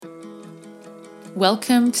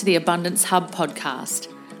Welcome to the Abundance Hub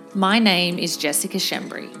podcast. My name is Jessica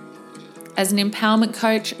Shembry. As an empowerment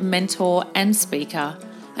coach, mentor, and speaker,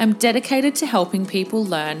 I'm dedicated to helping people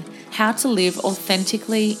learn how to live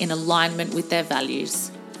authentically in alignment with their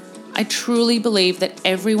values. I truly believe that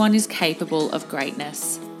everyone is capable of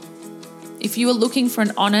greatness. If you are looking for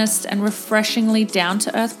an honest and refreshingly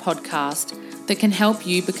down-to-earth podcast that can help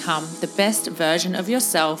you become the best version of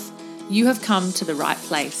yourself, you have come to the right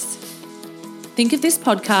place. Think of this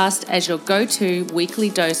podcast as your go-to weekly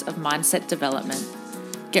dose of mindset development.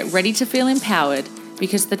 Get ready to feel empowered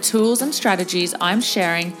because the tools and strategies I'm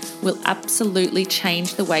sharing will absolutely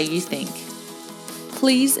change the way you think.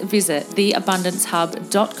 Please visit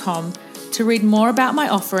theabundancehub.com to read more about my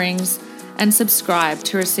offerings and subscribe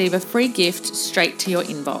to receive a free gift straight to your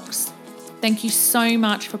inbox. Thank you so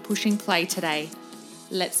much for pushing play today.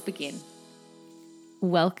 Let's begin.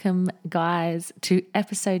 Welcome, guys, to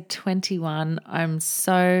episode 21. I'm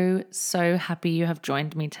so happy you have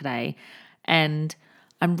joined me today. And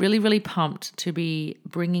I'm really pumped to be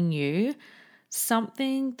bringing you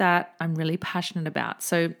something that I'm really passionate about.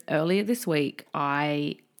 So earlier this week,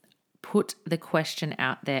 I put the question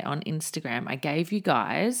out there on Instagram. I gave you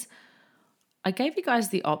guys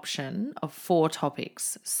the option of 4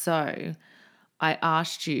 topics. So I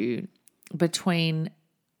asked you between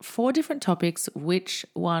 4 different topics, which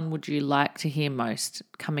one would you like to hear most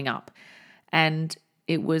coming up? And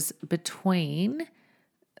it was between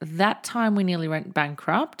that time we nearly went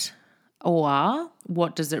bankrupt or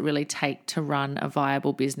what does it really take to run a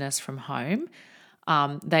viable business from home?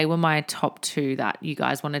 They were my top 2 that you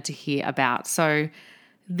guys wanted to hear about. So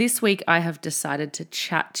this week I have decided to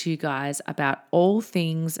chat to you guys about all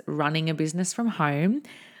things running a business from home.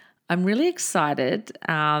 I'm really excited.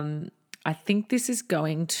 I think this is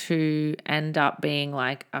going to end up being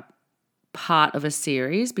like a part of a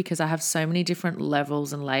series because I have so many different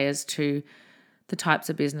levels and layers to the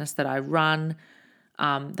types of business that I run,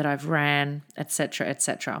 that I've ran,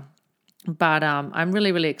 etc. But I'm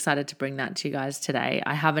really excited to bring that to you guys today.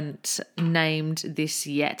 I haven't named this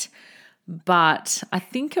yet, but I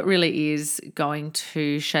think it really is going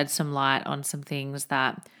to shed some light on some things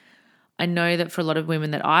that I know that for a lot of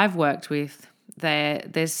women that I've worked with, there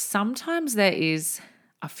is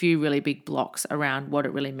a few really big blocks around what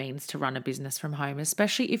it really means to run a business from home,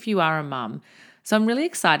 especially if you are a mum. So I'm really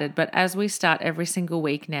excited. But as we start every single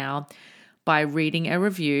week now by reading a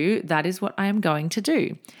review, that is what I am going to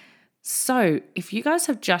do. So if you guys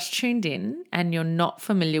have just tuned in and you're not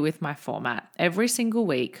familiar with my format, every single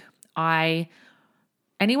week,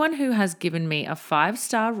 anyone who has given me a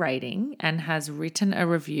 5-star rating and has written a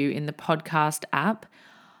review in the podcast app,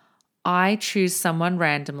 I choose someone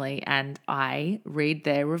randomly and I read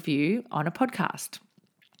their review on a podcast.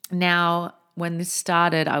 Now, when this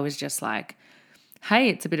started, I was just like, hey,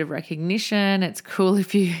 it's a bit of recognition. It's cool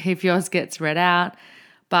if yours gets read out.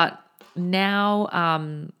 But now,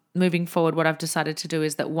 moving forward, what I've decided to do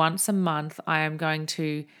is that once a month, I am going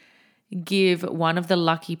to give one of the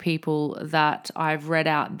lucky people that I've read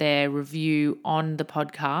out their review on the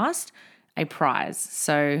podcast a prize.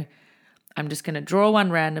 So I'm just going to draw one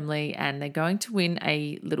randomly and they're going to win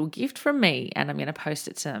a little gift from me and I'm going to post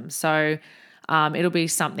it to them. So it'll be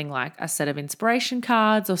something like a set of inspiration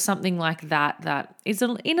cards or something like that is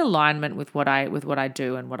in alignment with what I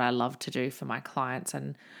do and what I love to do for my clients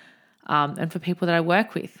and for people that I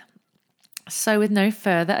work with. So with no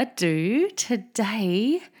further ado,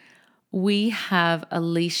 today we have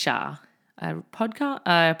Alicia, a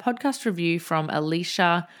podcast review from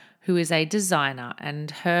Alicia, who is a designer,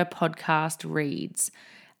 and her podcast reads,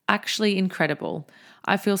 "Actually incredible.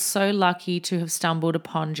 I feel so lucky to have stumbled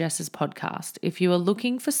upon Jess's podcast. If you are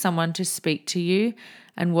looking for someone to speak to you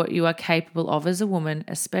and what you are capable of as a woman,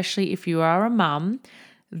 especially if you are a mum,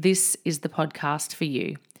 this is the podcast for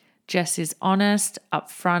you. Jess is honest,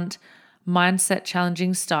 upfront, mindset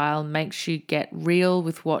challenging style makes you get real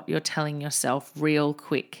with what you're telling yourself real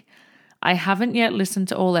quick. I haven't yet listened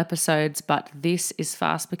to all episodes, but this is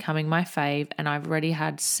fast becoming my fave and I've already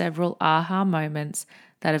had several aha moments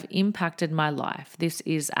that have impacted my life. This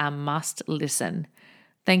is a must listen."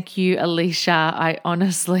 Thank you, Alicia. I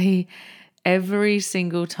honestly, every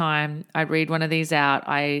single time I read one of these out,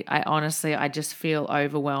 I honestly just feel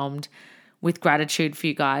overwhelmed with gratitude for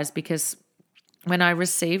you guys because when I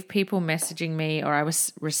receive people messaging me or I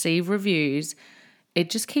receive reviews, it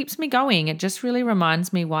just keeps me going. It just really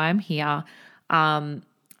reminds me why I'm here. And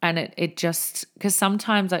it just, because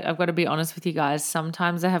sometimes I've got to be honest with you guys,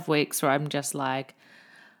 sometimes I have weeks where I'm just like,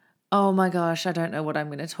 oh my gosh, I don't know what I'm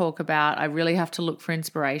going to talk about. I really have to look for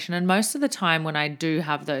inspiration. And most of the time when I do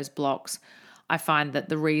have those blocks, I find that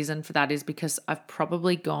the reason for that is because I've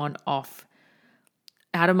probably gone off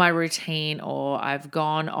out of my routine, or I've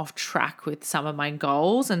gone off track with some of my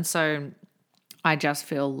goals. And so I just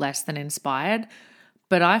feel less than inspired.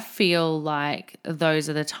 But I feel like those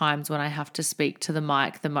are the times when I have to speak to the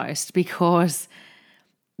mic the most, because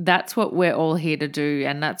that's what we're all here to do.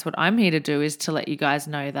 And that's what I'm here to do, is to let you guys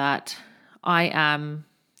know that I am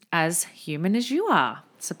as human as you are.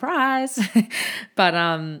 Surprise. But,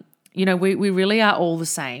 we really are all the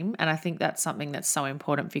same. And I think that's something that's so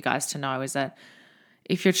important for you guys to know, is that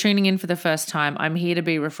if you're tuning in for the first time, I'm here to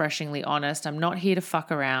be refreshingly honest. I'm not here to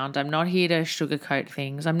fuck around. I'm not here to sugarcoat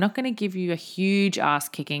things. I'm not going to give you a huge ass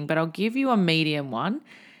kicking, but I'll give you a medium one.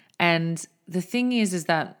 And the thing is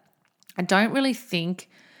that I don't really think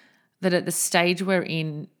that at the stage we're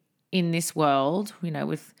in this world,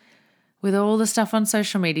 with all the stuff on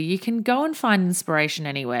social media, you can go and find inspiration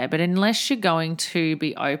anywhere. But unless you're going to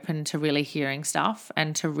be open to really hearing stuff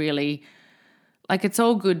and to really, it's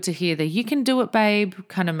all good to hear the "you can do it, babe"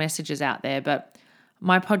 kind of messages out there. But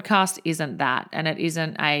my podcast isn't that, and it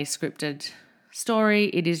isn't a scripted story.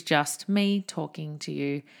 It is just me talking to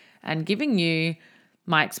you and giving you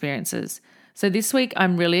my experiences. So this week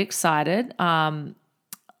I'm really excited.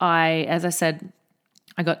 As I said,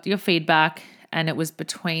 I got your feedback, and it was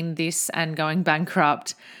between this and going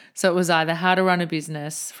bankrupt. So it was either how to run a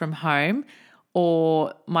business from home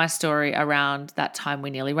or my story around that time we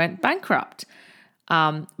nearly went bankrupt.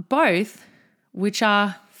 Both which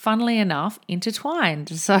are, funnily enough, intertwined.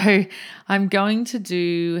 So I'm going to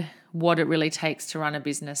do what it really takes to run a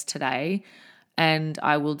business today, and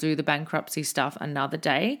I will do the bankruptcy stuff another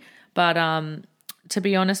day. But to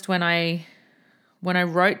be honest, when I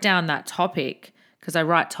wrote down that topic, because I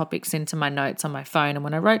write topics into my notes on my phone, and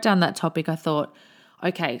when I wrote down that topic, I thought,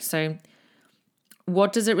 okay, so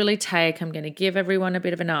what does it really take? I'm going to give everyone a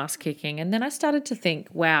bit of an ass kicking. And then I started to think,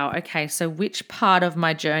 wow, okay, so which part of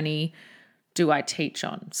my journey do I teach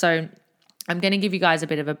on? So I'm going to give you guys a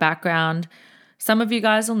bit of a background. Some of you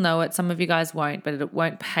guys will know it, some of you guys won't, but it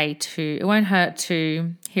won't hurt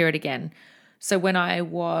to hear it again. So when I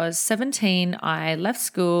was 17, I left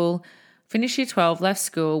school, finished year 12, left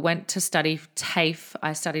school, went to study TAFE.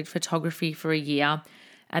 I studied photography for a year.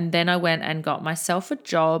 And then I went and got myself a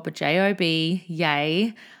job, a job,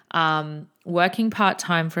 yay, working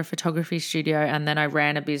part-time for a photography studio. And then I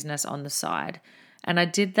ran a business on the side. And I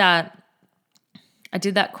did that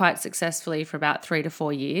quite successfully for about 3 to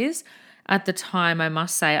 4 years. At the time, I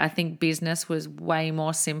must say, I think business was way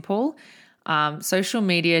more simple. Social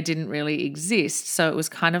media didn't really exist. So it was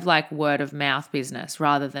kind of like word of mouth business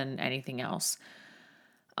rather than anything else.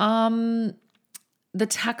 The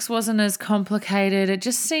tax wasn't as complicated. It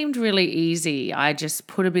just seemed really easy. I just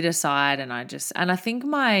put a bit aside, and I think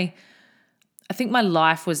my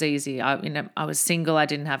life was easy. I was single. I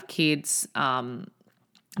didn't have kids.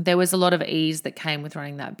 There was a lot of ease that came with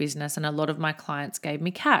running that business, and a lot of my clients gave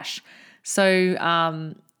me cash.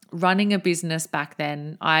 So running a business back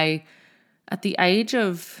then, at the age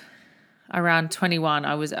of around 21,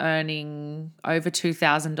 I was earning over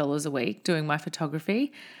 $2,000 a week doing my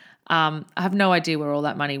photography. I have no idea where all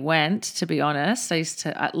that money went, to be honest. I used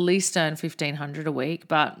to at least earn $1,500 a week,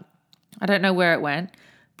 but I don't know where it went.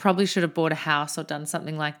 Probably should have bought a house or done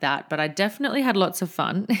something like that, but I definitely had lots of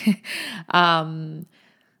fun.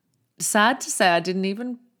 Sad to say, I didn't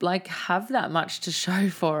even have that much to show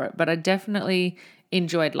for it, but I definitely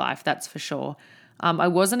enjoyed life, that's for sure. I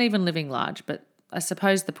wasn't even living large, but I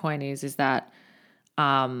suppose the point is that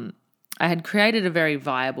I had created a very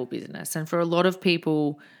viable business, and for a lot of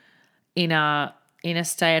people in a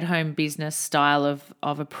stay-at-home business style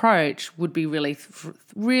of approach would be really,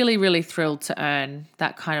 really thrilled to earn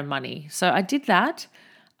that kind of money. So I did that.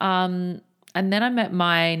 And then I met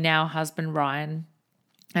my now husband, Ryan,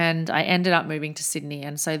 and I ended up moving to Sydney.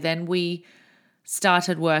 And so then we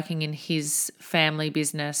started working in his family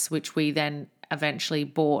business, which we then eventually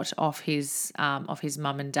bought off his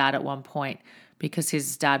mum and dad at one point, because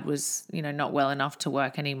his dad was, not well enough to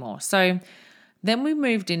work anymore. So then we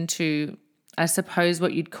moved into, I suppose,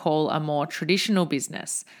 what you'd call a more traditional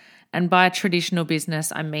business. And by a traditional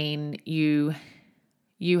business, I mean you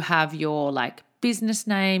have your business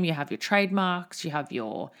name, you have your trademarks, you have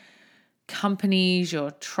your companies, your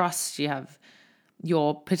trusts, you have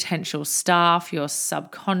your potential staff, your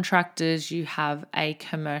subcontractors, you have a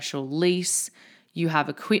commercial lease, you have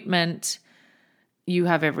equipment, you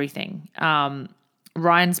have everything.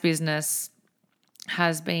 Ryan's business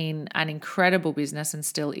has been an incredible business and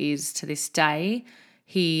still is to this day.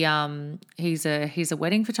 He's a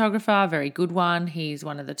wedding photographer, a very good one. He's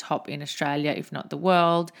one of the top in Australia, if not the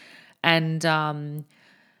world. And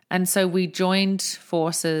And so we joined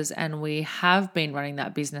forces and we have been running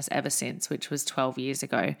that business ever since, which was 12 years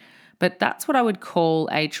ago. But that's what I would call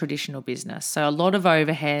a traditional business. So a lot of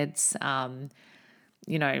overheads,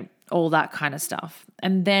 all that kind of stuff.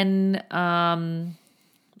 And then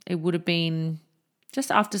it would have been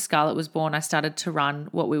just after Scarlett was born, I started to run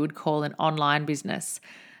what we would call an online business.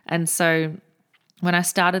 And so when I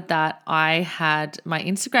started that, I had my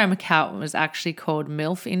Instagram account was actually called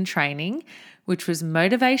MILF in Training, which was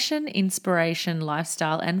motivation, inspiration,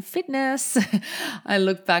 lifestyle, and fitness. I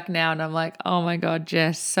look back now and I'm like, oh my God,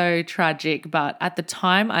 Jess, so tragic. But at the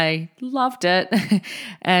time I loved it.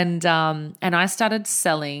 and I started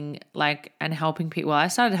selling and helping people. Well, I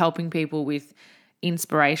started helping people with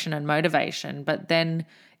inspiration and motivation, but then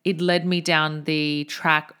it led me down the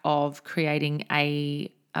track of creating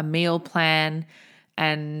a meal plan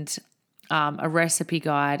and a recipe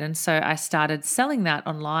guide. And so I started selling that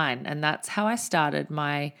online, and that's how I started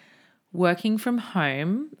my working from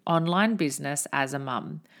home online business as a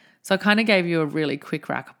mum. So I kind of gave you a really quick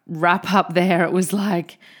wrap up there. It was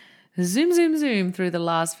like zoom, zoom, zoom through the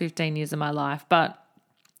last 15 years of my life. But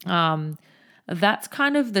that's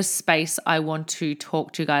kind of the space I want to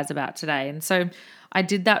talk to you guys about today. And so I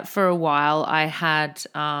did that for a while. I had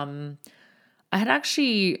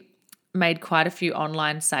actually made quite a few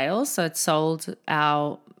online sales. So it sold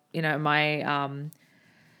my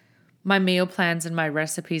meal plans and my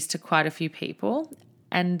recipes to quite a few people.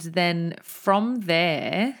 And then from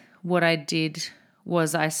there, what I did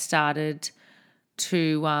was I started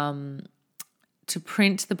to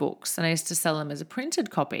print the books, and I used to sell them as a printed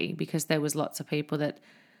copy because there was lots of people that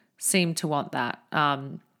seemed to want that.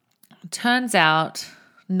 Turns out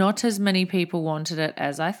not as many people wanted it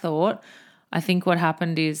as I thought. I think what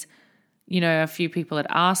happened is, a few people had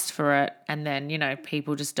asked for it, and then,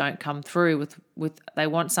 people just don't come through with they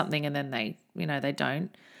want something and then they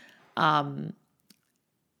don't.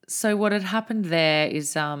 So what had happened there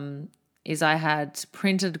is I had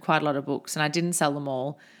printed quite a lot of books and I didn't sell them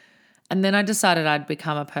all. And then I decided I'd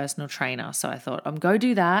become a personal trainer. So I thought, I'm go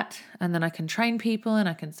do that, and then I can train people and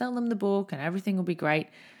I can sell them the book and everything will be great.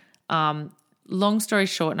 Long story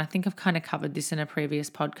short, and I think I've kind of covered this in a previous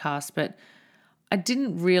podcast, but I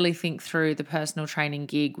didn't really think through the personal training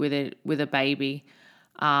gig with a baby.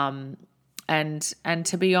 And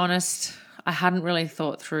to be honest, I hadn't really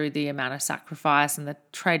thought through the amount of sacrifice and the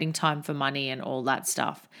trading time for money and all that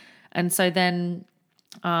stuff. And so then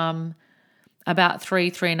about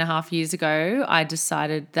 3.5 years ago, I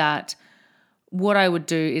decided that what I would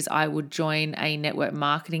do is I would join a network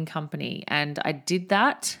marketing company. And I did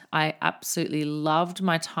that. I absolutely loved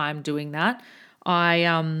my time doing that.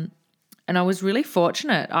 And I was really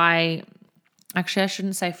fortunate. I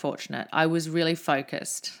shouldn't say fortunate. I was really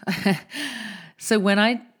focused. So when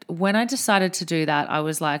I decided to do that, I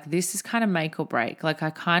was like, this is kind of make or break. Like,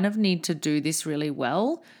 I kind of need to do this really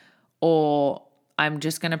well, or I'm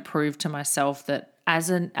just going to prove to myself that as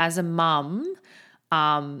a mum,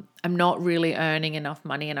 I'm not really earning enough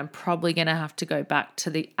money, and I'm probably going to have to go back to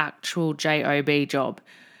the actual job job.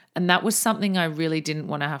 And that was something I really didn't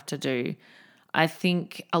want to have to do. I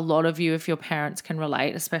think a lot of you, if your parents can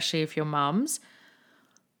relate, especially if you're mums,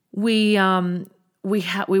 we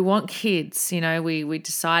want kids. We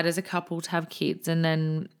decide as a couple to have kids, and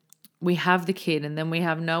then we have the kid, and then we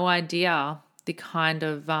have no idea the kind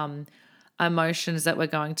of emotions that we're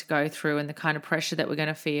going to go through and the kind of pressure that we're going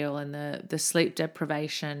to feel, and the sleep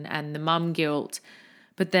deprivation and the mum guilt.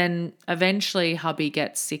 But then eventually hubby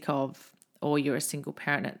gets sick of, or you're a single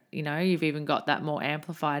parent, you've even got that more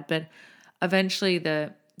amplified. But eventually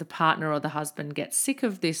the partner or the husband gets sick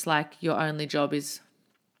of this, like your only job is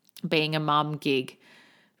being a mum gig,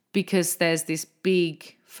 because there's this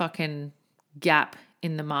big fucking gap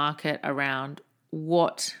in the market around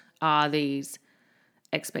what are these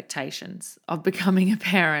expectations of becoming a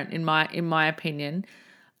parent, in my opinion.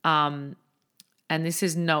 And this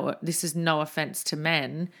is no offense to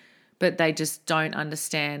men, but they just don't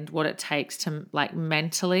understand what it takes to, like,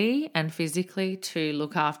 mentally and physically to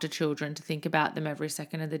look after children, to think about them every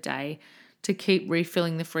second of the day, to keep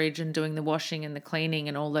refilling the fridge and doing the washing and the cleaning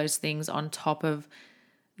and all those things on top of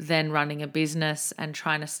then running a business and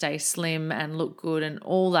trying to stay slim and look good and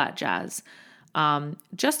all that jazz.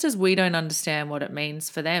 Just as we don't understand what it means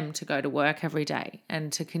for them to go to work every day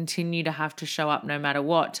and to continue to have to show up no matter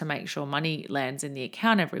what to make sure money lands in the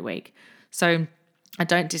account every week. So I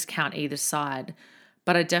don't discount either side,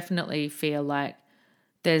 but I definitely feel like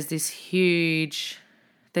there's this huge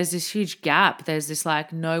gap. There's this,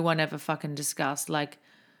 like, no one ever fucking discussed, like,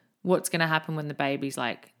 what's going to happen when the baby's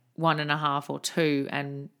like 1.5 or 2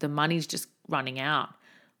 and the money's just running out.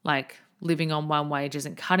 Like, living on one wage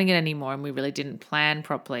isn't cutting it anymore, and we really didn't plan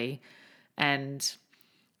properly. And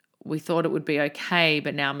we thought it would be okay,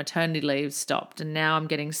 but now maternity leave stopped, and now I'm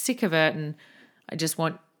getting sick of it, and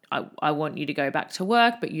I want you to go back to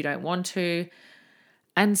work, but you don't want to.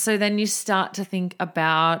 And so then you start to think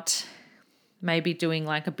about maybe doing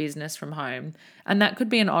like a business from home. And that could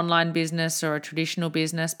be an online business or a traditional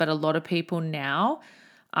business, but a lot of people now,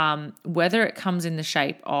 whether it comes in the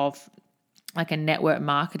shape of like a network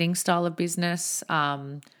marketing style of business,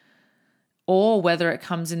 or whether it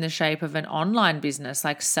comes in the shape of an online business,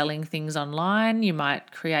 like selling things online. You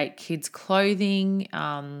might create kids' clothing.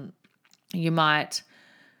 You might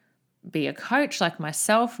be a coach like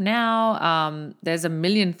myself now. There's a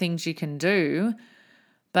million things you can do.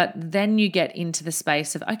 But then you get into the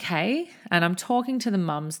space of, okay, and I'm talking to the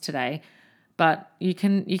mums today, but you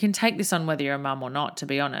can take this on whether you're a mum or not, to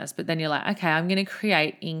be honest. But then you're like, okay, I'm going to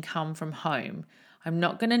create income from home. I'm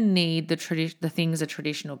not going to need the things a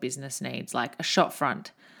traditional business needs, like a shop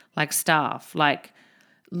front, like staff, like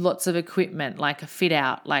lots of equipment, like a fit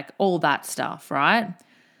out, like all that stuff, right?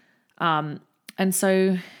 And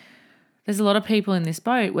so there's a lot of people in this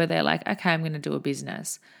boat where they're like, okay, I'm going to do a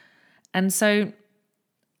business. And so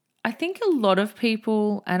I think a lot of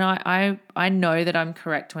people, and I know that I'm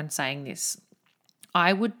correct when saying this,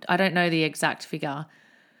 I don't know the exact figure,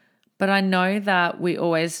 but I know that we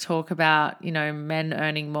always talk about, men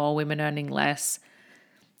earning more, women earning less.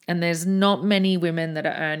 And there's not many women that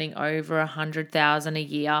are earning over 100,000 a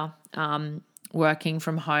year, working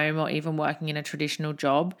from home or even working in a traditional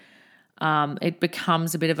job. It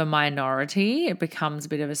becomes a bit of a minority. It becomes a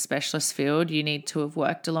bit of a specialist field. You need to have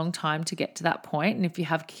worked a long time to get to that point. And if you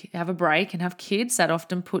have a break and have kids, that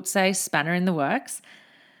often puts a spanner in the works.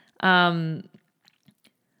 But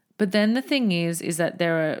then the thing is that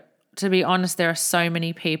to be honest, there are so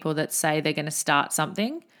many people that say they're going to start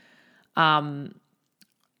something. I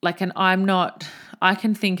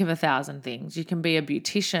can think of 1,000 things. You can be a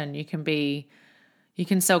beautician. You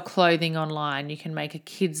can sell clothing online. You can make a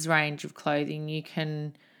kids range of clothing. You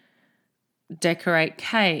can decorate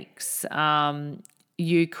cakes.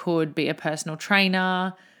 You could be a personal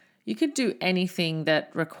trainer. You could do anything that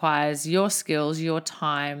requires your skills, your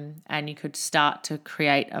time, and you could start to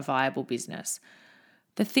create a viable business.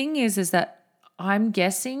 The thing is that I'm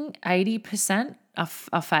guessing 80%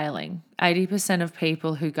 are failing. 80% of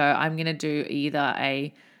people who go, I'm going to do either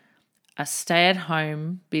a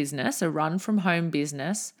stay-at-home business, a run-from-home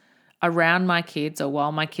business around my kids or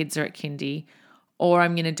while my kids are at kindy, or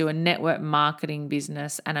I'm going to do a network marketing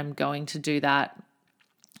business and I'm going to do that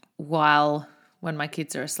when my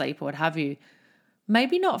kids are asleep or what have you.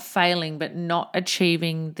 Maybe not failing, but not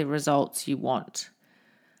achieving the results you want.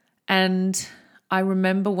 And I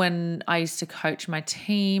remember when I used to coach my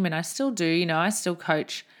team, and I still do, I still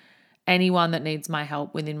coach anyone that needs my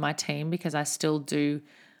help within my team because I still do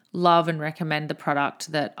love and recommend the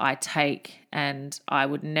product that I take, and I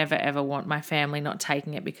would never ever want my family not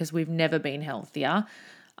taking it because we've never been healthier.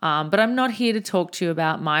 But I'm not here to talk to you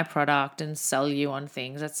about my product and sell you on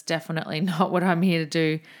things. That's definitely not what I'm here to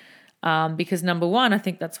do. Because number one, I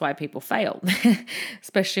think that's why people fail,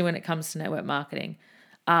 especially when it comes to network marketing.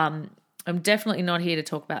 I'm definitely not here to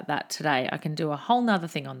talk about that today. I can do a whole nother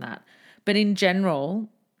thing on that. But in general,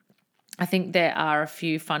 I think there are a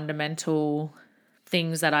few fundamental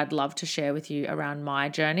things that I'd love to share with you around my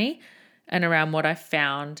journey and around what I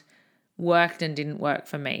found worked and didn't work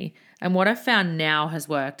for me and what I found now has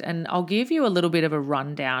worked. And I'll give you a little bit of a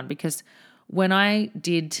rundown because when I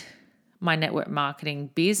did my network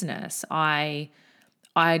marketing business, I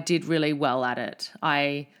did really well at it.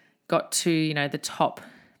 I got to,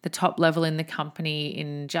 the top level in the company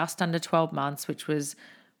in just under 12 months, which was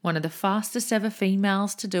one of the fastest ever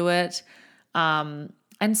females to do it.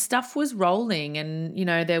 And stuff was rolling and,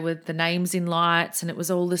 there were the names in lights and it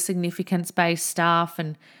was all the significance-based stuff.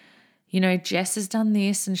 And, Jess has done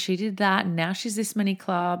this and she did that and now she's this many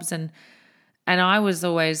clubs. And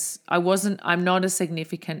I'm not a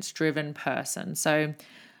significance-driven person. So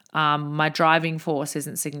my driving force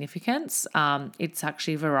isn't significance. It's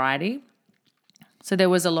actually variety. So there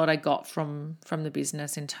was a lot I got from the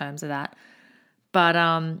business in terms of that. But,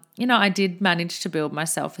 I did manage to build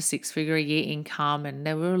myself a 6-figure a year income, and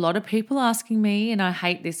there were a lot of people asking me, and I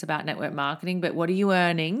hate this about network marketing, but what are you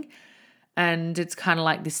earning? And it's kind of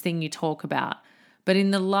like this thing you talk about. But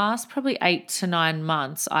in the last probably 8 to 9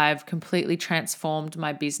 months, I've completely transformed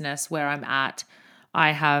my business where I'm at.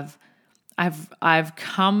 I've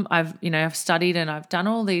studied and I've done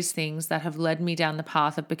all these things that have led me down the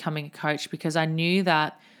path of becoming a coach because I knew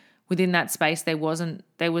that within that space, there was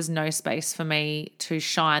no space for me to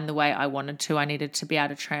shine the way I wanted to. I needed to be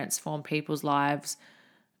able to transform people's lives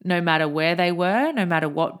no matter where they were, no matter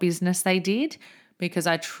what business they did, because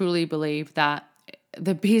I truly believe that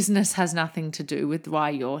the business has nothing to do with why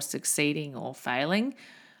you're succeeding or failing.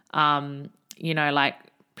 Like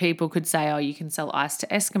people could say, oh, you can sell ice to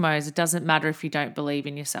Eskimos. It doesn't matter if you don't believe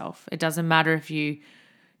in yourself. It doesn't matter if you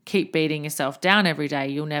keep beating yourself down every day.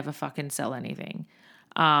 You'll never fucking sell anything.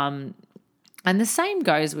 And the same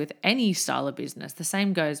goes with any style of business. The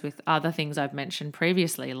same goes with other things I've mentioned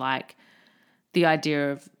previously, like the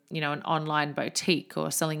idea of, an online boutique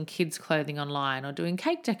or selling kids clothing online or doing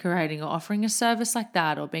cake decorating or offering a service like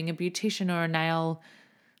that, or being a beautician or a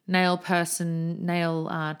nail person,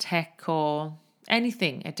 nail tech or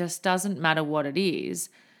anything. It just doesn't matter what it is.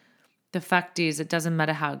 The fact is, it doesn't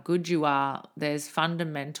matter how good you are. There's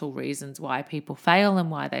fundamental reasons why people fail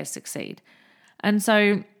and why they succeed. And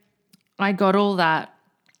so I got all that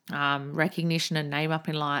recognition and name up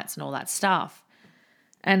in lights and all that stuff.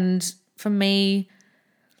 And for me,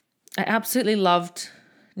 I absolutely loved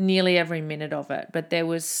nearly every minute of it, but there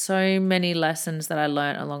was so many lessons that I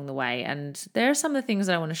learned along the way. And there are some of the things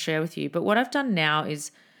that I want to share with you. But what I've done now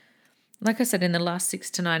is, like I said, in the last 6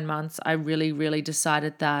 to 9 months, I really, really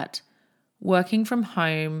decided that working from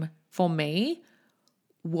home for me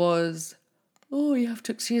was, oh, you have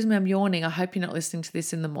to excuse me, I'm yawning. I hope you're not listening to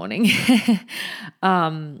this in the morning.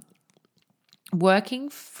 Working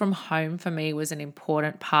from home for me was an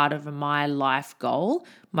important part of my life goal,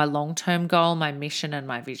 my long-term goal, my mission and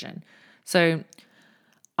my vision. So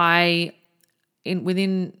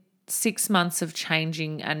within 6 months of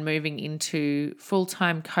changing and moving into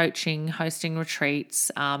full-time coaching, hosting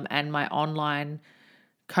retreats, and my online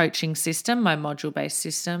coaching system, my module-based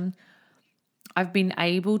system, I've been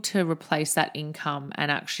able to replace that income and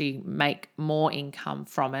actually make more income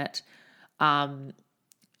from it.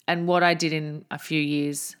 And what I did in a few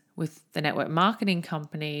years with the network marketing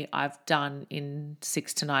company, I've done in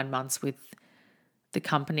 6 to 9 months with the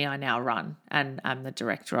company I now run and I'm the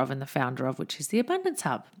director of and the founder of, which is the Abundance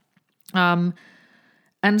Hub.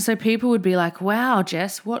 And so people would be like, wow,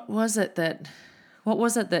 Jess, what was it that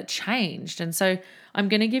changed? And so I'm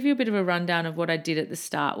going to give you a bit of a rundown of what I did at the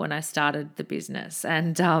start when I started the business.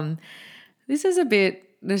 And this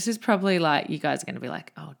is probably like, you guys are going to be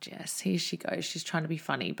like, oh, Jess, here she goes. She's trying to be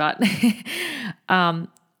funny. But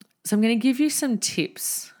so I'm going to give you some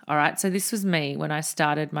tips. All right. So this was me when I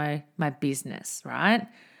started my business, right?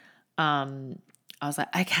 I was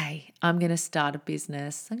like, okay, I'm going to start a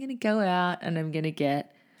business. I'm going to go out and I'm going to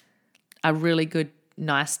get a really good,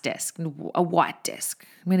 nice desk, a white desk.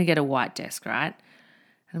 I'm going to get a white desk, right?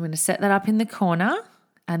 And I'm going to set that up in the corner.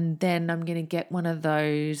 And then I'm going to get one of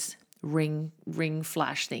those ring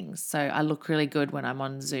flash things. So I look really good when I'm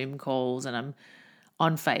on Zoom calls and I'm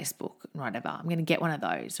on Facebook and whatever. I'm going to get one of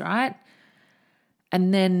those, right?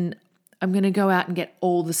 And then I'm going to go out and get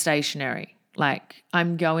all the stationery. Like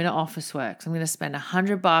I'm going to Officeworks. I'm going to spend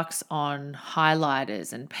 $100 on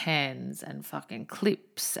highlighters and pens and fucking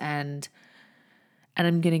clips and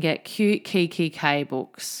I'm going to get cute Kiki K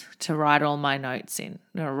books to write all my notes in,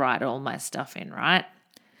 or write all my stuff in, right?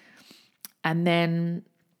 And then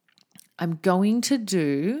I'm going to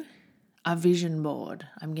do a vision board.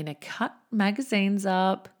 I'm going to cut magazines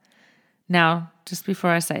up. Now, just before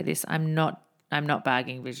I say this, I'm not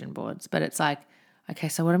bagging vision boards, but it's like, okay,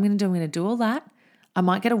 so what I'm going to do, I'm going to do all that. I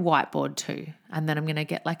might get a whiteboard too, and then I'm going to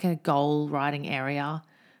get like a goal writing area.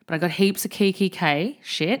 But I got heaps of Kiki K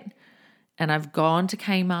shit, and I've gone to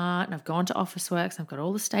Kmart and I've gone to Officeworks. I've got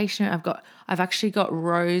all the stationery. I've actually got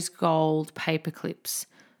rose gold paper clips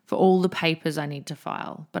for all the papers I need to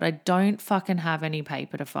file. But I don't fucking have any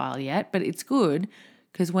paper to file yet. But it's good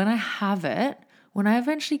because when I have it, when I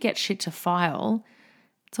eventually get shit to file,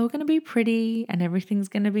 it's all going to be pretty and everything's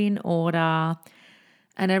going to be in order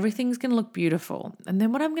and everything's going to look beautiful. And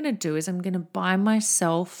then what I'm going to do is I'm going to buy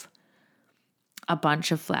myself a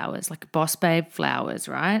bunch of flowers, like Boss Babe flowers,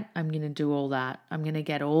 right? I'm going to do all that. I'm going to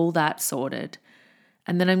get all that sorted.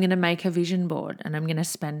 And then I'm going to make a vision board and I'm going to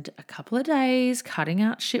spend a couple of days cutting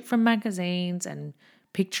out shit from magazines and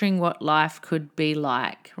picturing what life could be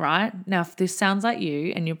like, right? Now, if this sounds like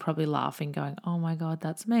you and you're probably laughing going, oh my God,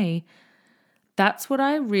 that's me. That's what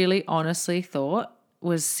I really honestly thought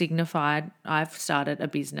was signified I've started a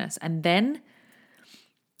business. And then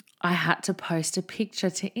I had to post a picture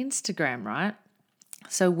to Instagram, right?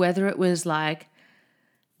 So whether it was like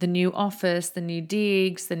the new office, the new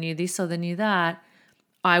digs, the new this or the new that,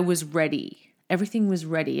 I was ready. Everything was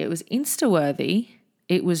ready. It was Insta-worthy.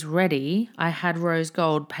 It was ready. I had rose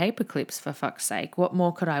gold paper clips, for fuck's sake. What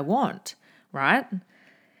more could I want, right?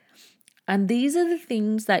 And these are the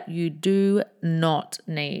things that you do not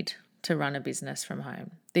need to run a business from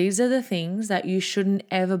home. These are the things that you shouldn't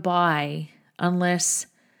ever buy unless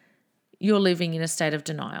you're living in a state of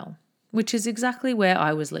denial, which is exactly where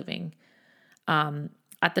I was living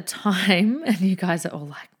at the time. And you guys are all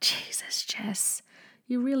like, Jesus, Jess,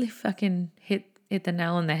 you really fucking hit the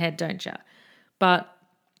nail on the head, don't you? But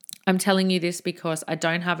I'm telling you this because I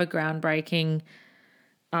don't have a groundbreaking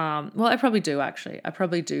well, I probably do actually. I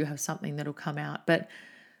probably do have something that'll come out. But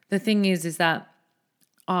the thing is that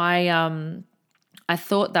I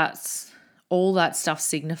thought that's all that stuff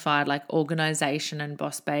signified, like organization and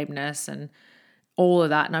boss babeness and all of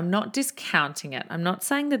that. And I'm not discounting it. I'm not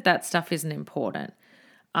saying that stuff isn't important.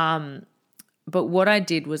 But what I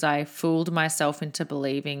did was I fooled myself into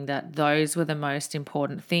believing that those were the most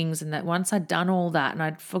important things, and that once I'd done all that and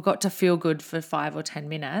I'd forgot to feel good for 5 or 10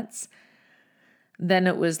 minutes, then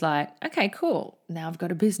it was like, okay, cool. Now I've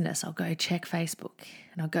got a business. I'll go check Facebook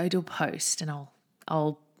and I'll go do a post and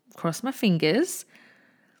I'll cross my fingers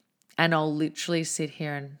and I'll literally sit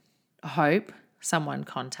here and hope someone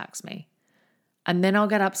contacts me. And then I'll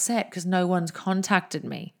get upset because no one's contacted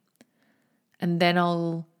me. And then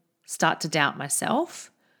I'll start to doubt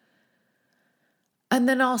myself. And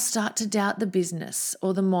then I'll start to doubt the business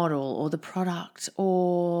or the model or the product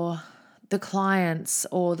or the clients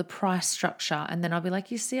or the price structure. And then I'll be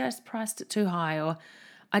like, you see, I priced it too high, or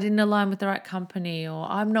I didn't align with the right company, or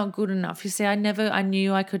I'm not good enough. You see, I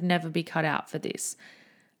knew I could never be cut out for this.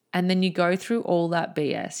 And then you go through all that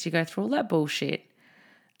BS, you go through all that bullshit.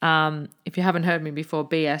 If you haven't heard me before,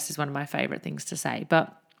 BS is one of my favorite things to say,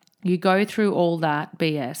 but you go through all that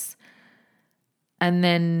BS. And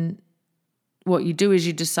then what you do is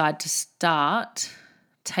you decide to start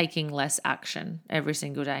taking less action every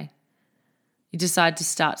single day. You decide to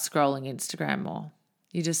start scrolling Instagram more.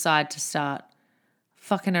 You decide to start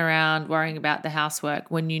fucking around worrying about the housework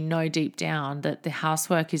when you know deep down that the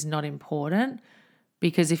housework is not important,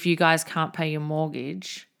 because if you guys can't pay your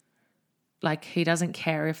mortgage, like, he doesn't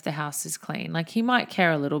care if the house is clean. Like, he might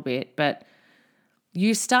care a little bit, but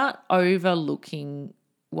you start overlooking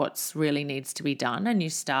what's really needs to be done and you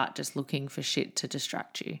start just looking for shit to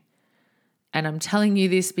distract you. And I'm telling you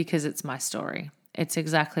this because it's my story. It's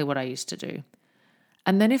exactly what I used to do.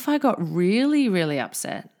 And then if I got really, really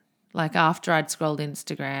upset, like after I'd scrolled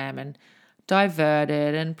Instagram and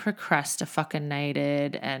diverted and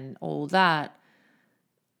procrastinated and all that,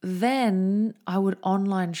 then I would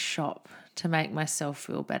online shop to make myself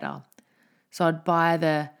feel better. So I'd buy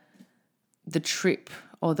the trip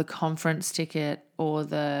or the conference ticket or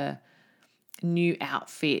the new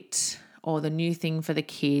outfit or the new thing for the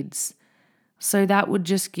kids. So that would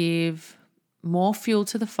just give more fuel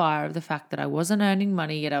to the fire of the fact that I wasn't earning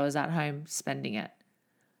money, yet I was at home spending it.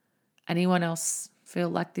 Anyone else feel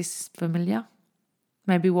like this familiar?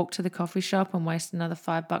 Maybe walk to the coffee shop and waste another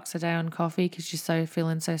 $5 a day on coffee because you're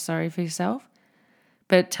feeling so sorry for yourself,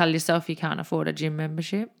 but tell yourself you can't afford a gym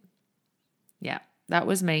membership. Yeah, that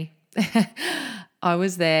was me. I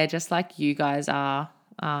was there just like you guys are,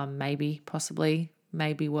 maybe, possibly,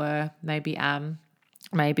 maybe were, maybe am,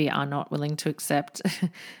 maybe are not willing to accept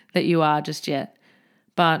that you are just yet.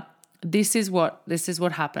 But this is what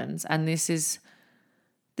happens, and this is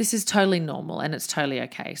totally normal and it's totally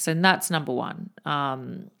okay. So that's number one.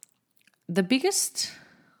 The biggest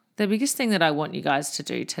thing that I want you guys to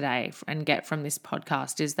do today and get from this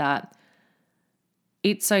podcast is that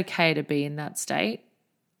it's okay to be in that state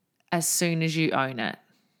as soon as you own it.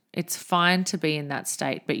 It's fine to be in that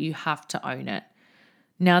state, but you have to own it.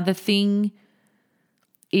 Now, the thing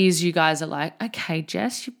is, you guys are like, okay,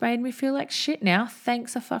 Jess, you've made me feel like shit now.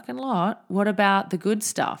 Thanks a fucking lot. What about the good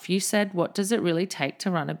stuff? You said, what does it really take to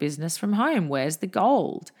run a business from home? Where's the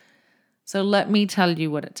gold? So let me tell you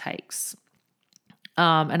what it takes.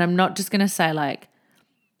 And I'm not just going to say like,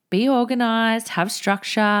 be organized, have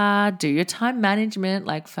structure, do your time management,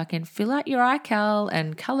 like fucking fill out your iCal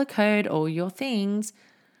and color code all your things.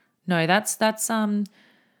 No, that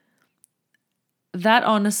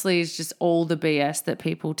honestly is just all the BS that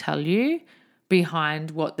people tell you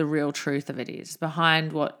behind what the real truth of it is,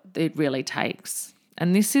 behind what it really takes.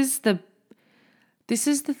 And this is the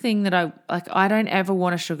thing that I don't ever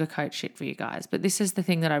want to sugarcoat shit for you guys, but this is the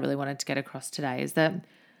thing that I really wanted to get across today, is that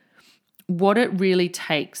what it really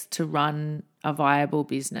takes to run a viable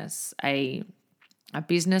business, a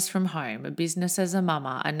business from home, a business as a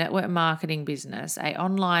mama, a network marketing business, a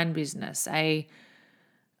online business, a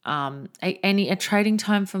trading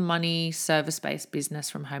time for money, service-based business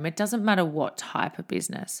from home. It doesn't matter what type of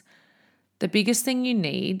business. The biggest thing you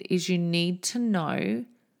need is you need to know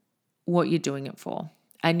what you're doing it for.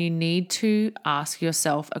 And you need to ask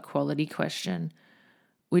yourself a quality question,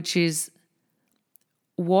 which is,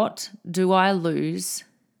 what do I lose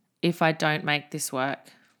if I don't make this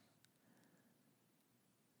work?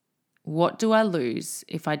 What do I lose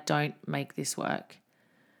if I don't make this work?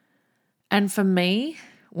 And for me,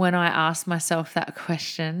 when I asked myself that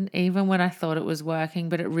question, even when I thought it was working,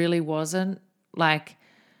 but it really wasn't, like,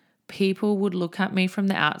 people would look at me from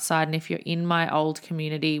the outside. And if you're in my old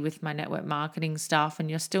community with my network marketing stuff, and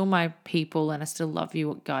you're still my people and I still love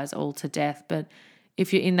you guys all to death, but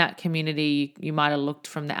if you're in that community, you might have looked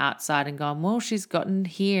from the outside and gone, well, she's gotten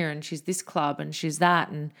here and she's this club and she's that,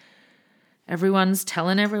 and everyone's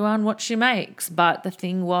telling everyone what she makes. But the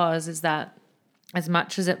thing is that as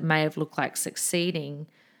much as it may have looked like succeeding,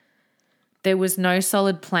 there was no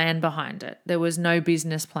solid plan behind it. There was no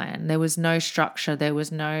business plan. There was no structure. There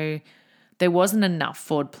wasn't enough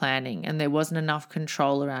forward planning, and there wasn't enough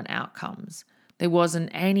control around outcomes. There wasn't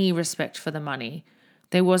any respect for the money.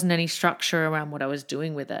 There wasn't any structure around what I was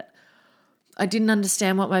doing with it. I didn't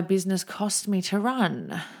understand what my business cost me to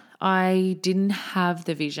run. I didn't have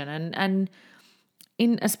the vision. And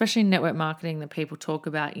especially in network marketing, that people talk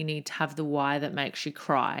about, you need to have the why that makes you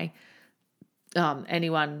cry.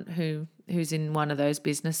 Anyone who's in one of those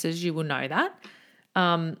businesses, you will know that.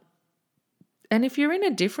 And if you're in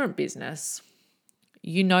a different business,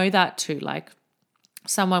 you know that too. Like,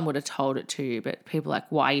 someone would have told it to you, but people are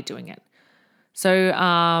like, why are you doing it? So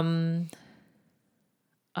I'm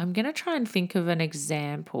going to try and think of an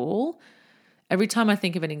example. Every time I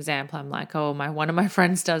think of an example, I'm like, oh, one of my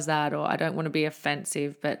friends does that, or I don't want to be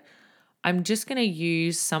offensive, but I'm just going to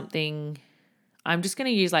use something. I'm just going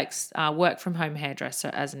to use work from home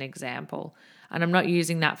hairdresser as an example. And I'm not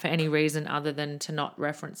using that for any reason other than to not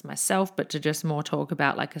reference myself, but to just more talk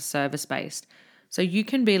about like a service-based. So you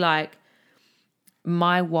can be like,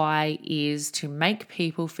 my why is to make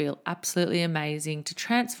people feel absolutely amazing, to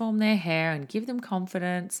transform their hair and give them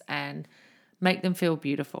confidence and make them feel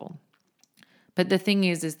beautiful. But the thing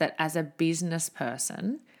is that as a business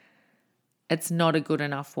person, it's not a good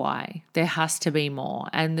enough why. There has to be more.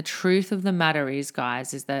 And the truth of the matter is,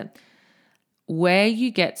 guys, is that where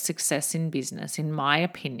you get success in business, in my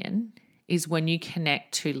opinion, is when you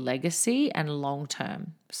connect to legacy and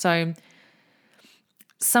long-term. So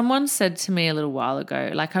someone said to me a little while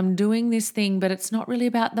ago, like, I'm doing this thing, but it's not really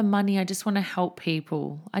about the money. I just want to help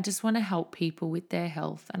people. I just want to help people with their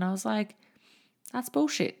health. And I was like, that's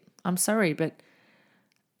bullshit. I'm sorry, but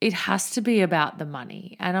it has to be about the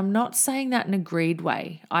money. And I'm not saying that in a greed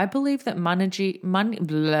way. I believe that money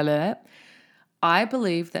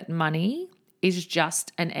is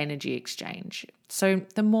just an energy exchange. So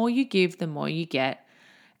the more you give, the more you get.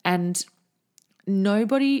 And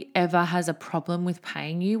nobody ever has a problem with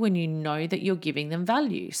paying you when you know that you're giving them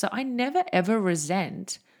value. So I never ever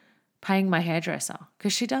resent paying my hairdresser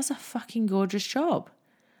because she does a fucking gorgeous job.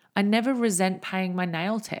 I never resent paying my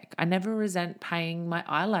nail tech. I never resent paying my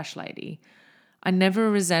eyelash lady. I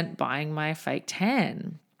never resent buying my fake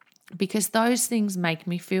tan because those things make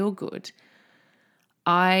me feel good.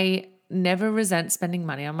 I never resent spending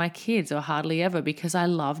money on my kids, or hardly ever, because I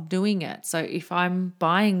love doing it. So if I'm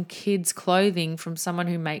buying kids' clothing from someone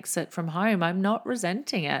who makes it from home, I'm not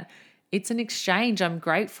resenting it. It's an exchange. I'm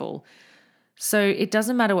grateful. So it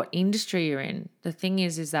doesn't matter what industry you're in. The thing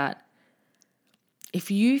is that if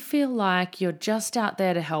you feel like you're just out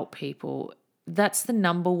there to help people, that's the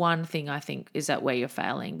number one thing I think is that where you're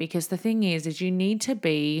failing. Because the thing is you need to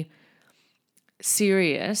be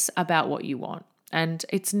serious about what you want. And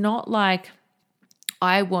it's not like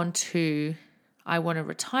I want to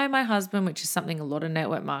retire my husband, which is something a lot of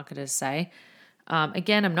network marketers say.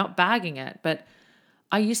 Again, I'm not bagging it, but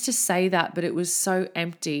I used to say that, but it was so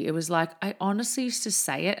empty. It was like I honestly used to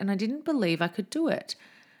say it and I didn't believe I could do it.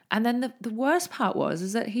 And then the worst part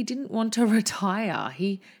is that he didn't want to retire.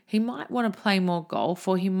 He might want to play more golf,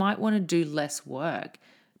 or he might want to do less work,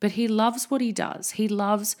 but he loves what he does. He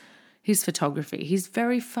loves his photography. He's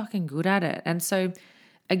very fucking good at it. And so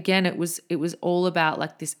again, it was all about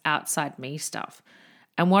like this outside me stuff.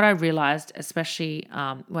 And what I realized, especially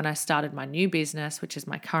when I started my new business, which is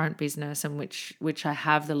my current business, and which I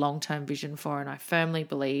have the long-term vision for, and I firmly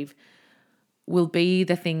believe will be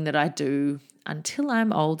the thing that I do until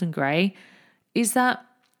I'm old and grey, is that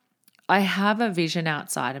I have a vision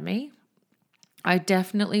outside of me. I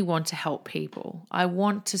definitely want to help people. I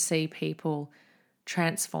want to see people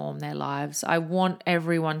transform their lives. I want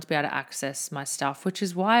everyone to be able to access my stuff, which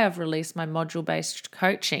is why I've released my module-based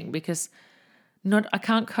coaching, because I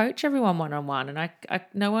can't coach everyone one-on-one, and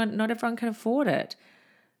not everyone can afford it.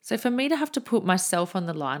 So for me to have to put myself on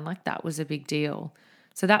the line like that was a big deal.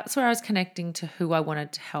 So that's where I was connecting to who I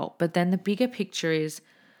wanted to help. But then the bigger picture is,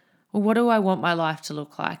 well, what do I want my life to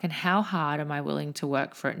look like? And how hard am I willing to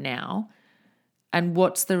work for it now? And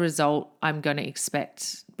what's the result I'm going to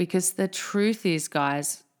expect? Because the truth is,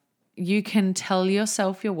 guys, you can tell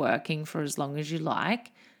yourself you're working for as long as you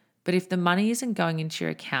like, but if the money isn't going into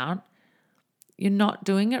your account, you're not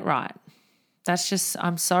doing it right. That's just,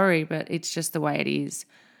 I'm sorry, but it's just the way it is.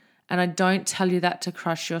 And I don't tell you that to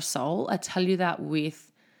crush your soul. I tell you that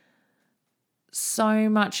with so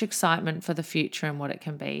much excitement for the future and what it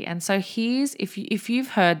can be. And so here's, if you've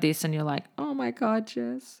heard this and you're like, oh my God,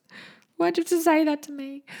 Jess, why'd you have to say that to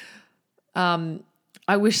me?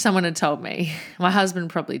 I wish someone had told me. My husband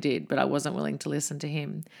probably did, but I wasn't willing to listen to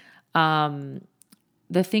him.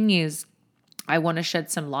 The thing is, I want to shed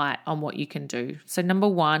some light on what you can do. So number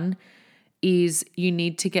one is you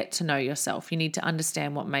need to get to know yourself. You need to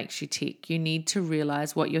understand what makes you tick. You need to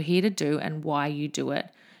realize what you're here to do and why you do it.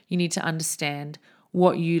 You need to understand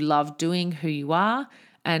what you love doing, who you are.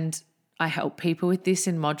 And I help people with this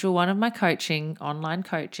in module 1 of my coaching, online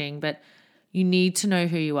coaching, but you need to know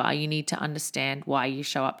who you are. You need to understand why you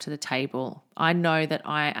show up to the table. I know that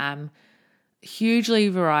I am hugely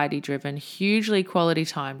variety driven, hugely quality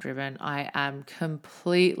time driven. I am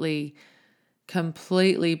completely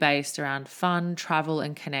based around fun, travel,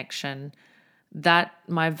 and connection. That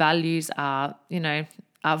my values are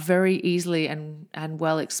very easily and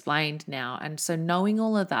well explained now. And so knowing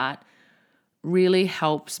all of that really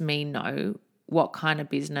helps me know what kind of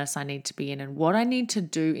business I need to be in and what I need to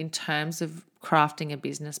do in terms of crafting a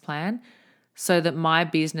business plan so that my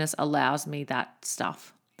business allows me that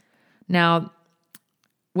stuff. Now,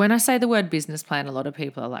 when I say the word business plan, a lot of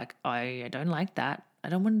people are like, oh, I don't like that. I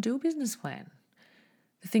don't want to do a business plan.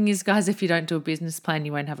 The thing is, guys, if you don't do a business plan,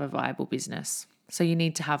 you won't have a viable business. So you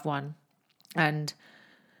need to have one. And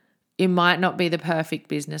it might not be the perfect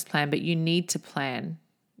business plan, but you need to plan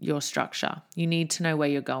your structure. You need to know where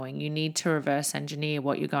you're going. You need to reverse engineer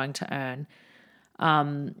what you're going to earn.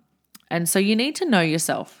 And so you need to know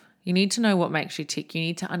yourself. You need to know what makes you tick. You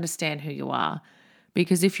need to understand who you are.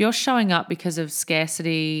 Because if you're showing up because of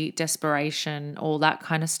scarcity, desperation, all that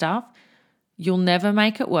kind of stuff, you'll never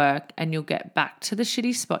make it work and you'll get back to the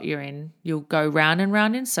shitty spot you're in. You'll go round and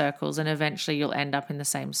round in circles and eventually you'll end up in the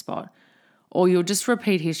same spot. Or you'll just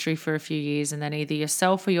repeat history for a few years and then either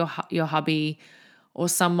yourself or your hubby or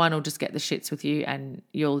someone will just get the shits with you and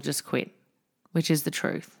you'll just quit, which is the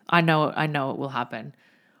truth. I know it will happen.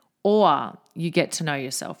 Or you get to know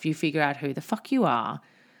yourself. You figure out who the fuck you are.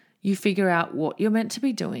 You figure out what you're meant to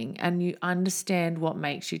be doing and you understand what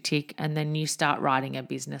makes you tick, and then you start writing a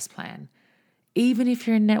business plan. Even if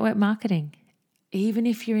you're in network marketing, even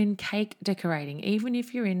if you're in cake decorating, even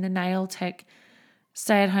if you're in the nail tech,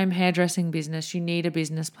 stay-at-home hairdressing business, you need a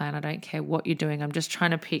business plan. I don't care what you're doing. I'm just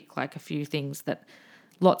trying to pick like a few things that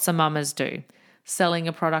lots of mamas do. Selling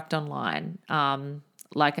a product online,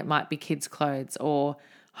 like it might be kids' clothes or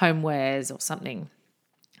homewares or something.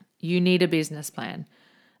 You need a business plan.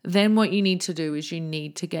 Then what you need to do is you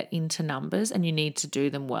need to get into numbers and you need to do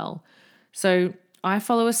them well. So I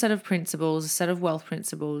follow a set of principles, a set of wealth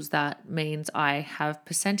principles. That means I have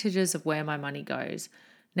percentages of where my money goes.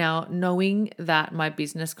 Now, knowing that my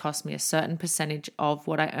business costs me a certain percentage of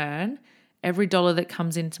what I earn, every dollar that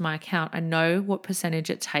comes into my account, I know what percentage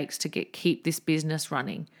it takes to keep this business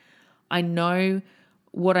running. I know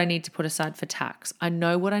what I need to put aside for tax. I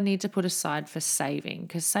know what I need to put aside for saving,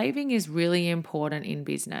 because saving is really important in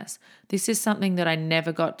business. This is something that I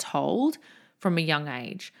never got told from a young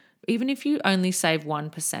age. Even if you only save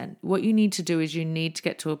 1%, what you need to do is you need to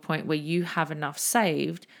get to a point where you have enough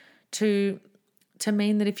saved to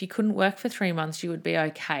mean that if you couldn't work for 3 months, you would be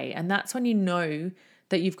okay. And that's when you know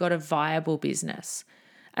that you've got a viable business.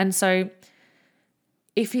 And so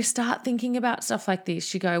if you start thinking about stuff like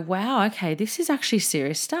this, you go, wow, okay, this is actually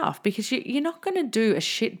serious stuff, because you're not going to do a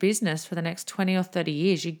shit business for the next 20 or 30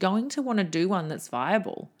 years. You're going to want to do one that's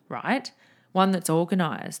viable, right? One that's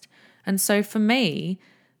organized. And so for me,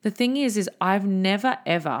 the thing is I've never,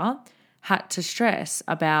 ever had to stress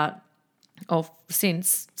about, or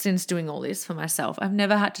since doing all this for myself, I've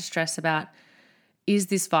never had to stress about, is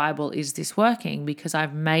this viable? Is this working? Because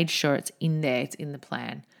I've made sure it's in there, it's in the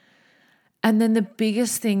plan. And then the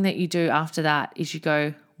biggest thing that you do after that is you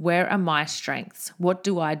go, where are my strengths? What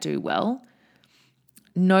do I do well?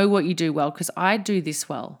 Know what you do well, because I do this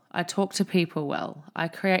well. I talk to people well. I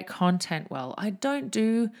create content well. I don't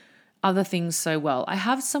do other things so well. I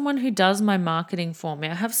have someone who does my marketing for me.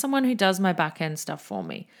 I have someone who does my back end stuff for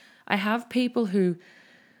me. I have people who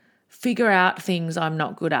figure out things I'm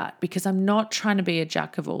not good at, because I'm not trying to be a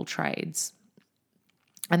jack of all trades.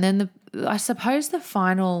 And then I suppose the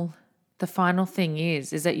final thing is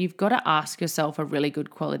that you've got to ask yourself a really good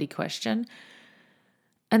quality question.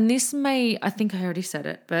 And this I think I already said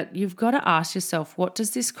it, but you've got to ask yourself, what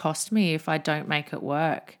does this cost me if I don't make it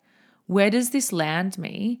work? Where does this land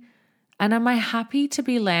me? And am I happy to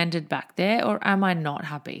be landed back there, or am I not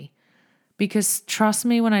happy? Because trust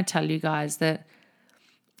me when I tell you guys that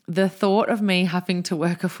the thought of me having to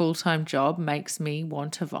work a full-time job makes me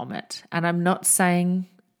want to vomit. And I'm not saying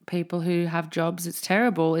people who have jobs, it's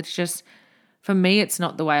terrible. It's just, for me, it's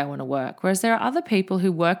not the way I want to work. Whereas there are other people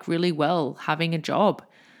who work really well having a job.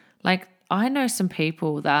 Like, I know some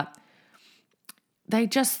people that they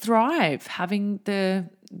just thrive having the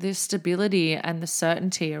stability and the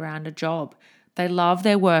certainty around a job. They love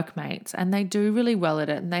their workmates and they do really well at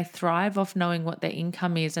it, and they thrive off knowing what their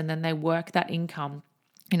income is, and then they work that income,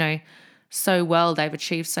 so well. They've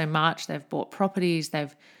achieved so much. They've bought properties.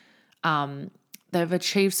 They've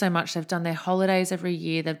achieved so much. They've done their holidays every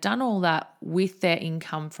year. They've done all that with their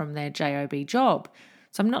income from their job job.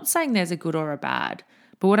 So I'm not saying there's a good or a bad,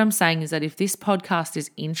 but what I'm saying is that if this podcast is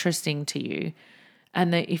interesting to you,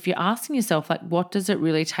 and that if you're asking yourself, like, what does it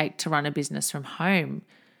really take to run a business from home?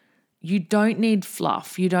 You don't need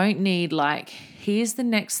fluff. You don't need like, here's the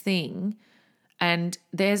next thing, and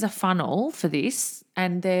there's a funnel for this,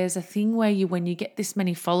 and there's a thing where when you get this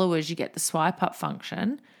many followers, you get the swipe up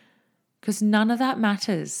function, because none of that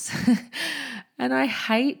matters. And I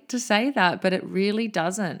hate to say that, but it really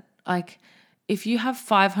doesn't. Like, if you have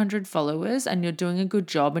 500 followers and you're doing a good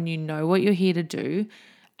job and you know what you're here to do,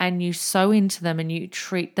 and you sow into them and you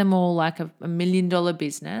treat them all like a $1 million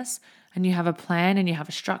business, and you have a plan and you have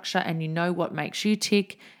a structure and you know what makes you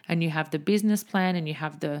tick, and you have the business plan and you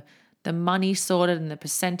have the money sorted and the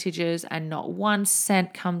percentages, and not 1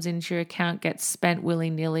 cent comes into your account, gets spent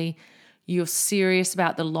willy-nilly. You're serious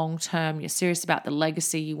about the long term. You're serious about the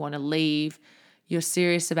legacy you want to leave. You're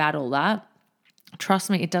serious about all that. Trust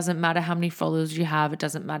me, it doesn't matter how many followers you have. It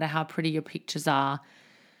doesn't matter how pretty your pictures are.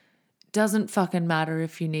 It doesn't fucking matter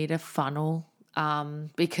if you need a funnel,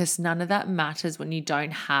 because none of that matters when you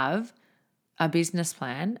don't have a business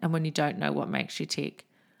plan and when you don't know what makes you tick.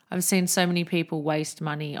 I've seen so many people waste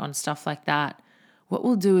money on stuff like that. What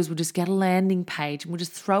we'll do is we'll just get a landing page and we'll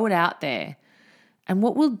just throw it out there. And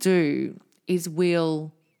what we'll do is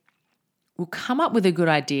we'll come up with a good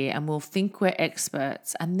idea and we'll think we're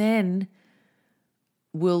experts, and then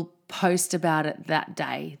we'll post about it that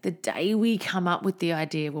day. The day we come up with the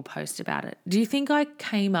idea, we'll post about it. Do you think I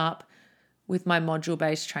came up with my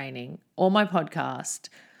module-based training or my podcast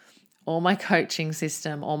or my coaching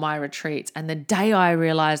system or my retreats, and the day I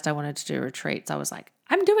realized I wanted to do retreats, I was like,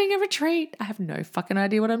 I'm doing a retreat. I have no fucking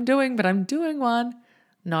idea what I'm doing, but I'm doing one?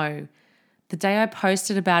 No. The day I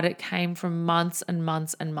posted about it came from months and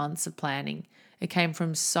months and months of planning. It came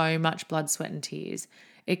from so much blood, sweat, and tears.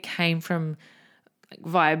 It came from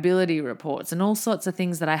viability reports and all sorts of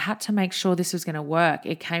things that I had to make sure this was going to work.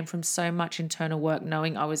 It came from so much internal work,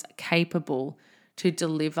 knowing I was capable to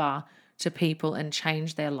deliver to people and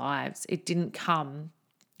change their lives. It didn't come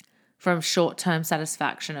from short-term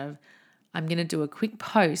satisfaction of, I'm going to do a quick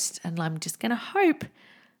post and I'm just going to hope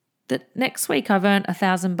that next week I've earned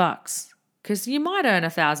 $1,000, because you might earn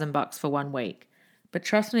 $1,000 for 1 week. But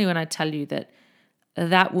trust me when I tell you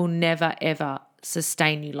that will never, ever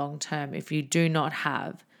sustain you long term if you do not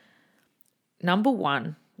have, number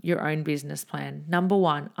one, your own business plan. Number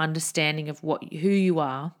one, understanding of who you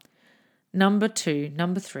are. Number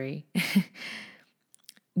three,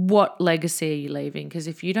 what legacy are you leaving? Because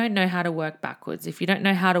if you don't know how to work backwards, if you don't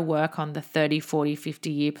know how to work on the 30, 40,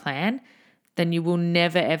 50-year plan, then you will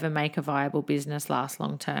never, ever make a viable business last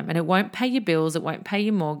long term. And it won't pay your bills. It won't pay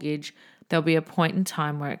your mortgage. There'll be a point in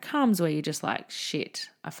time where it comes where you're just like, shit,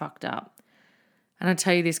 I fucked up. And I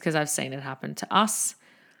tell you this because I've seen it happen to us.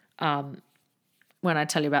 When I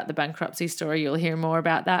tell you about the bankruptcy story, you'll hear more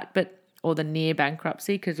about that, or the near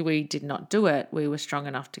bankruptcy, because we did not do it. We were strong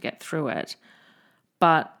enough to get through it.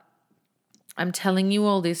 But I'm telling you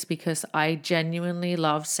all this because I genuinely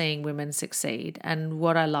love seeing women succeed. And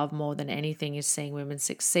what I love more than anything is seeing women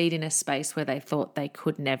succeed in a space where they thought they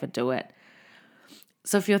could never do it.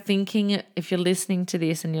 So if you're listening to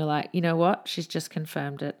this and you're like, you know what, she's just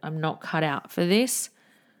confirmed it. I'm not cut out for this.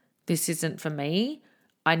 This isn't for me.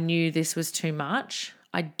 I knew this was too much.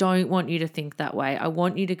 I don't want you to think that way. I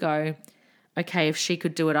want you to go, okay, if she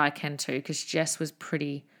could do it, I can too. Because Jess was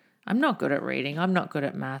I'm not good at reading. I'm not good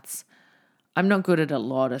at maths. I'm not good at a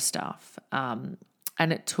lot of stuff. And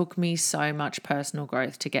it took me so much personal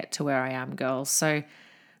growth to get to where I am, girls. So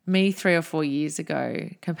me 3 or 4 years ago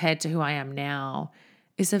compared to who I am now,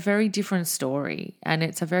 is a very different story, and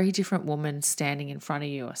it's a very different woman standing in front of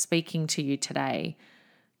you or speaking to you today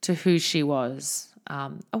to who she was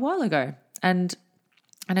a while ago. And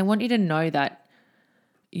I want you to know that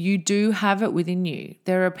you do have it within you.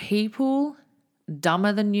 There are people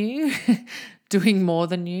dumber than you doing more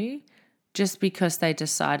than you just because they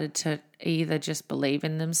decided to either just believe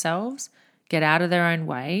in themselves, get out of their own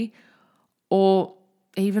way, or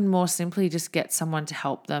even more simply just get someone to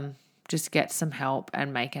help them, just get some help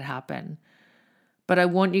and make it happen. But I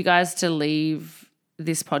want you guys to leave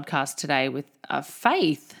this podcast today with a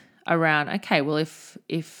faith around, okay, well,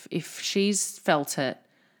 if she's felt it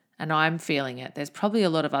and I'm feeling it, there's probably a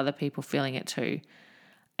lot of other people feeling it too.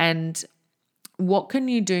 And what can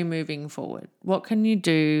you do moving forward? What can you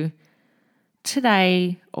do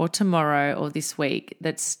today or tomorrow or this week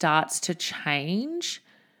that starts to change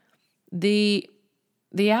the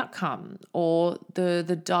outcome or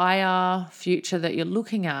the dire future that you're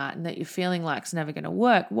looking at and that you're feeling like it's never going to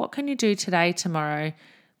work? What can you do today, tomorrow,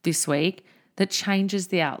 this week that changes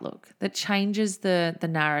the outlook, that changes the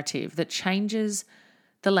narrative, that changes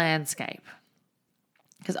the landscape?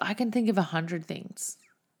 Because I can think of 100 things.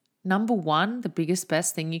 Number one, the biggest,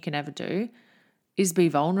 best thing you can ever do is be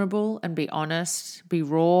vulnerable and be honest, be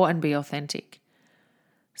raw and be authentic.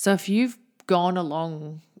 So if you've gone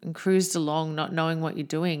along and cruised along not knowing what you're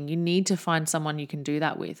doing, you need to find someone you can do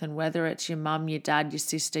that with. And whether it's your mum, your dad, your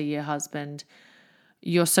sister, your husband,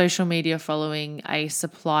 your social media following, a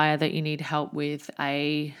supplier that you need help with,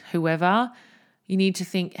 a whoever, you need to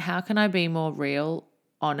think, how can I be more real,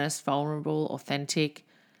 honest, vulnerable, authentic?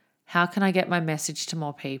 How can I get my message to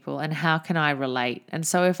more people, and how can I relate? And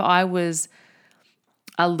so if I was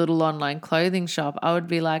a little online clothing shop, I would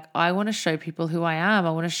be like, I want to show people who I am.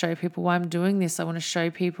 I want to show people why I'm doing this. I want to show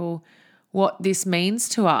people what this means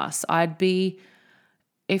to us. I'd be,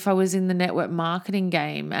 if I was in the network marketing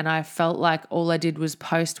game and I felt like all I did was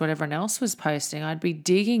post what everyone else was posting, I'd be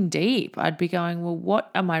digging deep. I'd be going, well,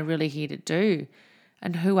 what am I really here to do?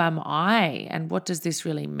 And who am I? And what does this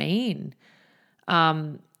really mean?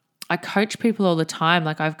 I coach people all the time.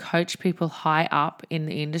 Like, I've coached people high up in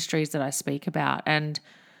the industries that I speak about, and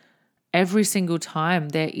every single time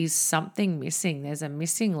there is something missing. There's a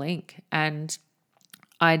missing link, and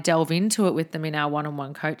I delve into it with them in our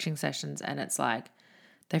one-on-one coaching sessions, and it's like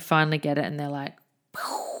they finally get it and they're like,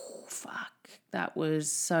 fuck, that was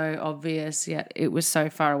so obvious, yet it was so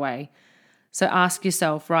far away. So ask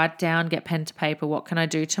yourself, write down, get pen to paper, what can I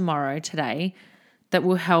do tomorrow, today, that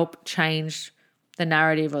will help change the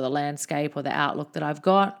narrative or the landscape or the outlook that I've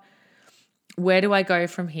got? Where do I go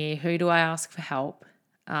from here? Who do I ask for help?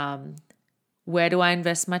 Where do I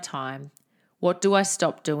invest my time? What do I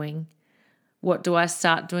stop doing? What do I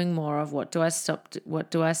start doing more of? What do I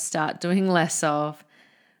start doing less of?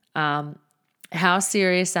 How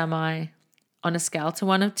serious am I? On a scale to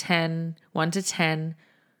 1 to 10,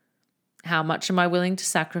 how much am I willing to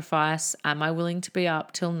sacrifice? Am I willing to be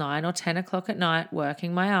up till 9 or 10 o'clock at night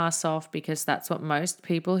working my ass off? Because that's what most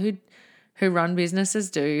people who run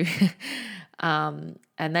businesses do. And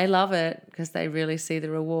they love it because they really see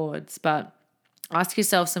the rewards. But ask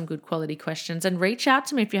yourself some good quality questions and reach out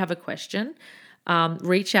to me if you have a question.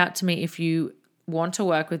 Reach out to me if you want to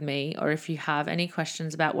work with me or if you have any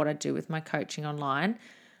questions about what I do with my coaching online.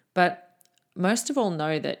 But most of all,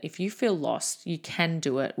 know that if you feel lost, you can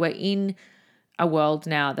do it. We're in a world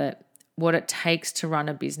now that what it takes to run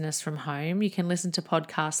a business from home, you can listen to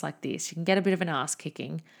podcasts like this. You can get a bit of an ass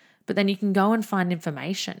kicking, but then you can go and find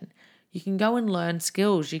information. You can go and learn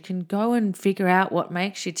skills. You can go and figure out what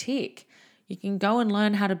makes you tick. You can go and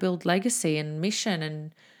learn how to build legacy and mission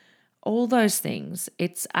and all those things.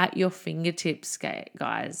 It's at your fingertips,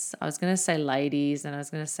 guys. I was going to say ladies and I was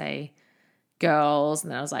going to say girls,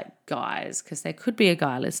 and then I was like guys, because there could be a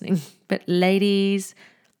guy listening. But ladies,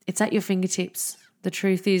 it's at your fingertips. The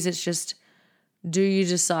truth is, it's just, do you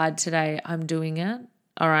decide today I'm doing it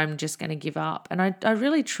or I'm just going to give up? And I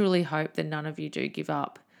really truly hope that none of you do give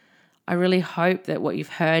up. I really hope that what you've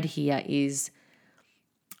heard here is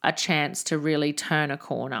a chance to really turn a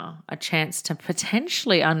corner, a chance to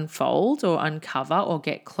potentially unfold or uncover or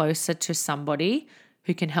get closer to somebody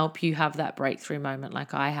who can help you have that breakthrough moment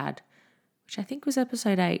like I had, which I think was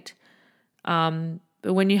episode 8. But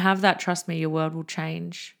when you have that, trust me, your world will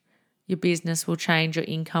change. Your business will change, your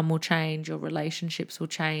income will change, your relationships will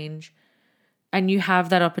change. And you have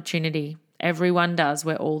that opportunity. Everyone does.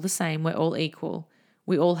 We're all the same. We're all equal.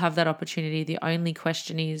 We all have that opportunity. The only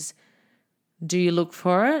question is, do you look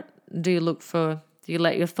for it? Do you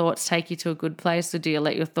let your thoughts take you to a good place, or do you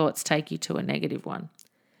let your thoughts take you to a negative one?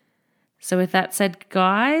 So with that said,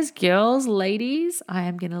 guys, girls, ladies, I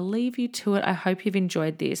am going to leave you to it. I hope you've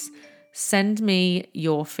enjoyed this. Send me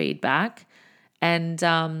your feedback. And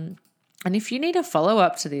if you need a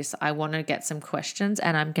follow-up to this, I want to get some questions,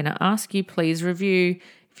 and I'm going to ask you, please review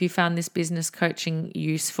if you found this business coaching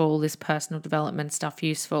useful, this personal development stuff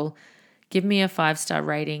useful. Give me a 5-star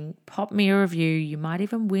rating. Pop me a review. You might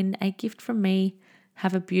even win a gift from me.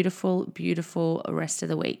 Have a beautiful, beautiful rest of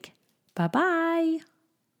the week. Bye-bye.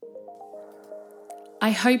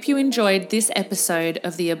 I hope you enjoyed this episode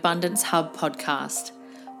of the Abundance Hub podcast.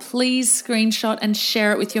 Please screenshot and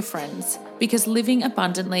share it with your friends, because living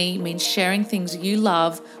abundantly means sharing things you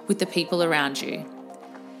love with the people around you.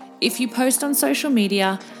 If you post on social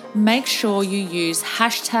media, make sure you use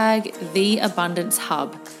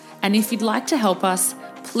 #TheAbundanceHub. And if you'd like to help us,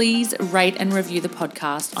 please rate and review the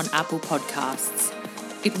podcast on Apple Podcasts.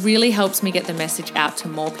 It really helps me get the message out to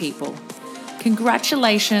more people.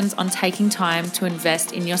 Congratulations on taking time to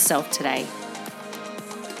invest in yourself today.